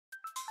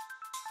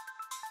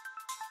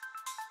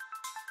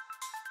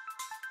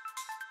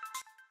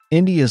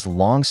India's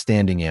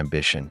long-standing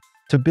ambition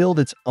to build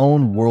its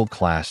own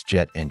world-class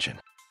jet engine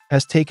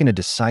has taken a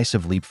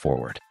decisive leap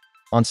forward.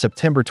 On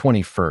September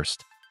 21,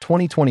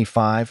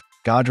 2025,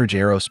 Godrej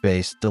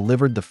Aerospace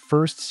delivered the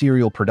first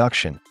serial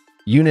production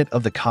unit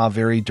of the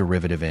Kaveri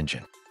Derivative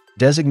Engine,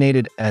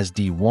 designated as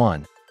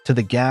D1, to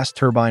the Gas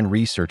Turbine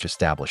Research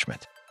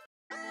Establishment.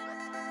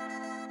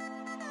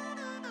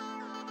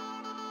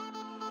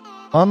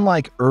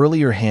 Unlike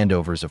earlier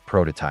handovers of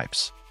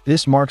prototypes,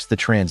 this marks the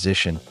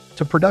transition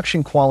to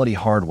production-quality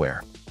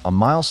hardware, a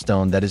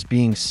milestone that is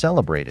being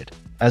celebrated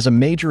as a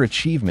major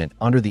achievement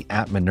under the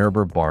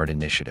Atmanirbhar Bharat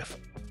initiative.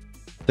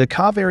 The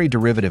Kaveri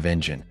Derivative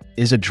Engine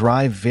is a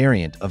drive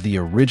variant of the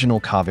original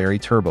Kaveri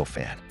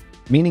turbofan,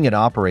 meaning it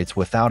operates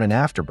without an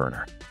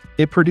afterburner.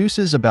 It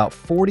produces about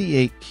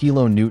 48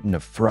 kN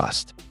of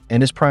thrust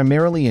and is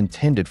primarily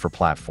intended for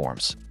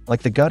platforms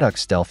like the Ghatak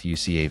stealth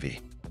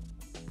UCAV.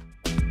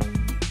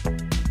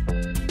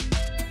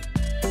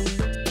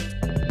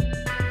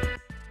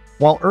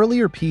 While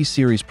earlier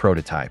P-series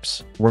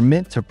prototypes were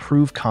meant to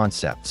prove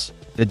concepts,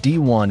 the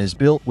D1 is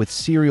built with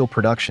serial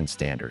production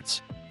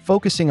standards,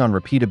 focusing on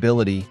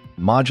repeatability,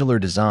 modular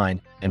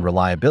design, and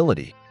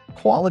reliability,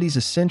 qualities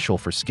essential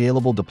for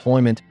scalable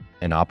deployment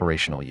and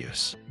operational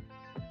use.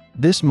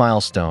 This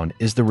milestone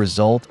is the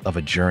result of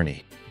a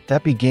journey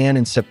that began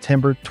in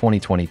September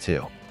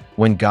 2022,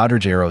 when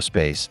Godrej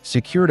Aerospace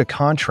secured a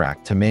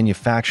contract to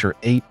manufacture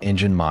 8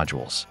 engine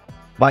modules.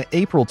 By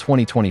April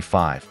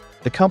 2025,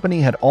 the company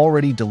had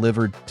already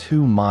delivered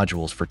 2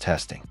 modules for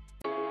testing.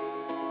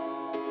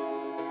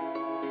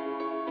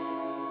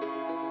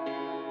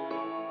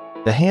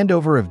 The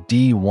handover of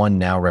D1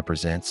 now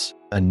represents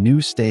a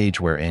new stage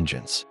where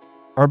engines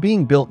are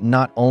being built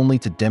not only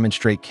to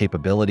demonstrate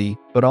capability,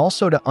 but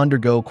also to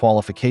undergo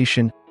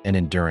qualification and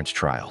endurance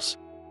trials.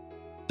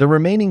 The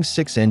remaining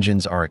 6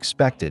 engines are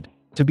expected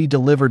to be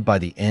delivered by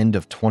the end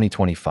of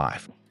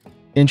 2025,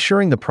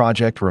 ensuring the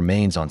project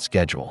remains on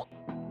schedule.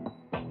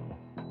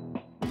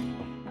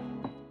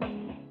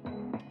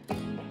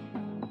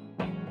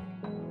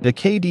 The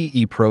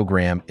KDE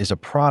program is a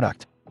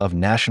product of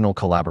national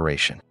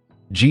collaboration.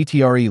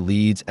 GTRE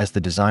leads as the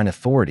design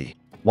authority,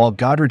 while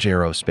Godrej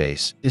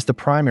Aerospace is the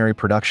primary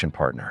production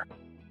partner.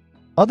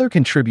 Other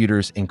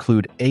contributors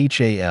include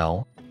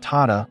HAL,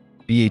 Tata,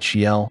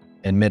 BHEL,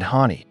 and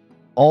Midhani,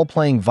 all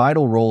playing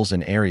vital roles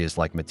in areas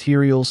like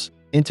materials,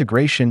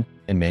 integration,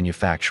 and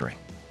manufacturing.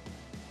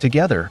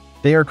 Together,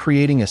 they are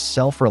creating a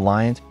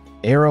self-reliant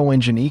aero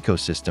engine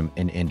ecosystem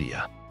in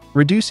India,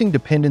 reducing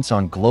dependence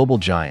on global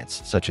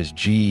giants such as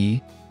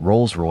GE,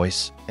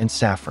 Rolls-Royce, and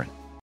Safran.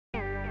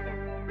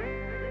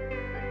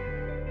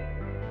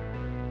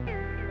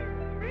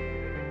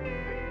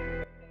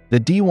 The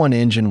D1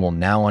 engine will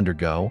now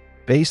undergo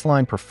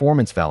baseline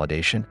performance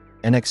validation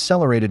and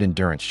accelerated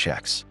endurance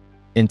checks.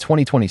 In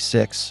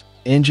 2026,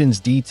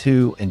 engines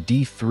D2 and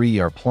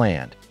D3 are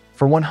planned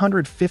for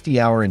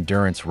 150-hour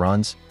endurance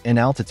runs and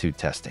altitude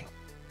testing.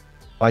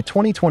 By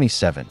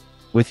 2027,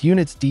 with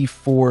units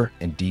D4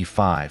 and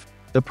D5,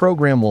 the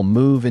program will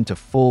move into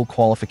full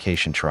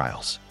qualification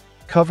trials,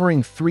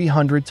 covering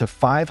 300 to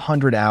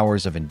 500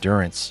 hours of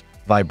endurance,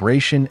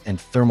 vibration,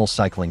 and thermal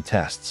cycling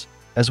tests,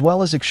 as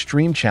well as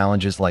extreme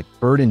challenges like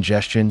bird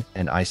ingestion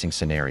and icing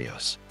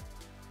scenarios.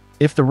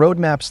 If the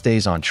roadmap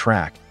stays on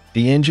track,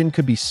 the engine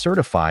could be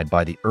certified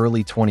by the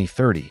early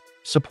 2030s,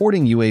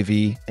 supporting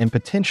UAV and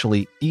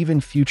potentially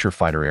even future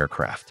fighter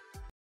aircraft.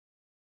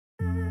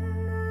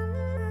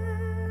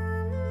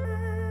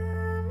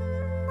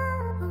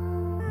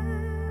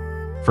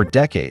 For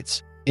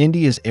decades,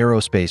 India's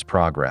aerospace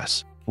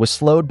progress was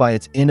slowed by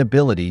its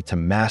inability to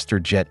master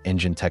jet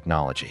engine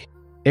technology.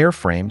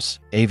 Airframes,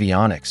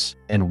 avionics,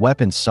 and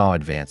weapons saw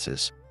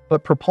advances,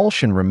 but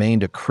propulsion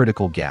remained a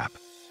critical gap.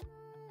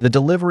 The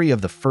delivery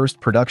of the first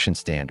production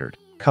standard,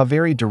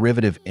 Kaveri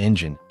Derivative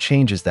Engine,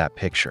 changes that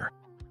picture.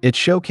 It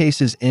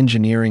showcases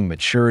engineering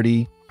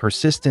maturity,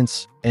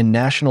 persistence, and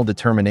national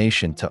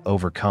determination to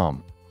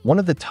overcome one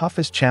of the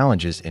toughest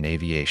challenges in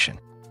aviation.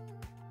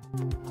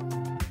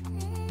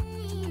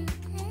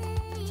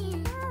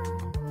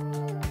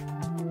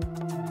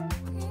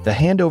 The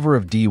handover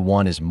of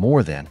D1 is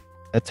more than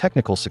a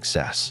technical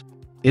success.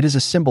 It is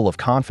a symbol of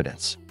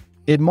confidence.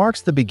 It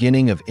marks the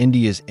beginning of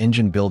India's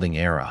engine-building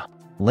era,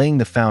 laying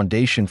the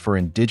foundation for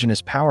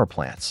indigenous power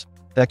plants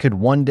that could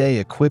one day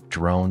equip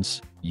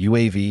drones,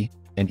 UAV,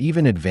 and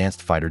even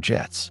advanced fighter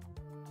jets.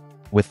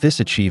 With this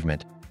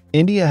achievement,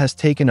 India has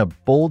taken a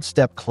bold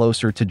step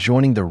closer to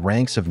joining the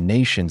ranks of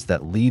nations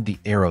that lead the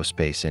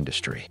aerospace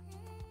industry.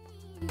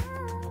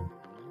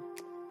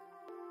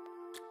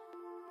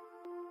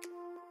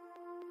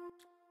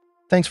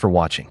 Thanks for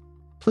watching.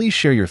 Please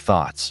share your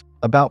thoughts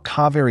about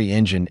Kaveri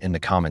Engine in the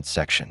comments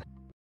section.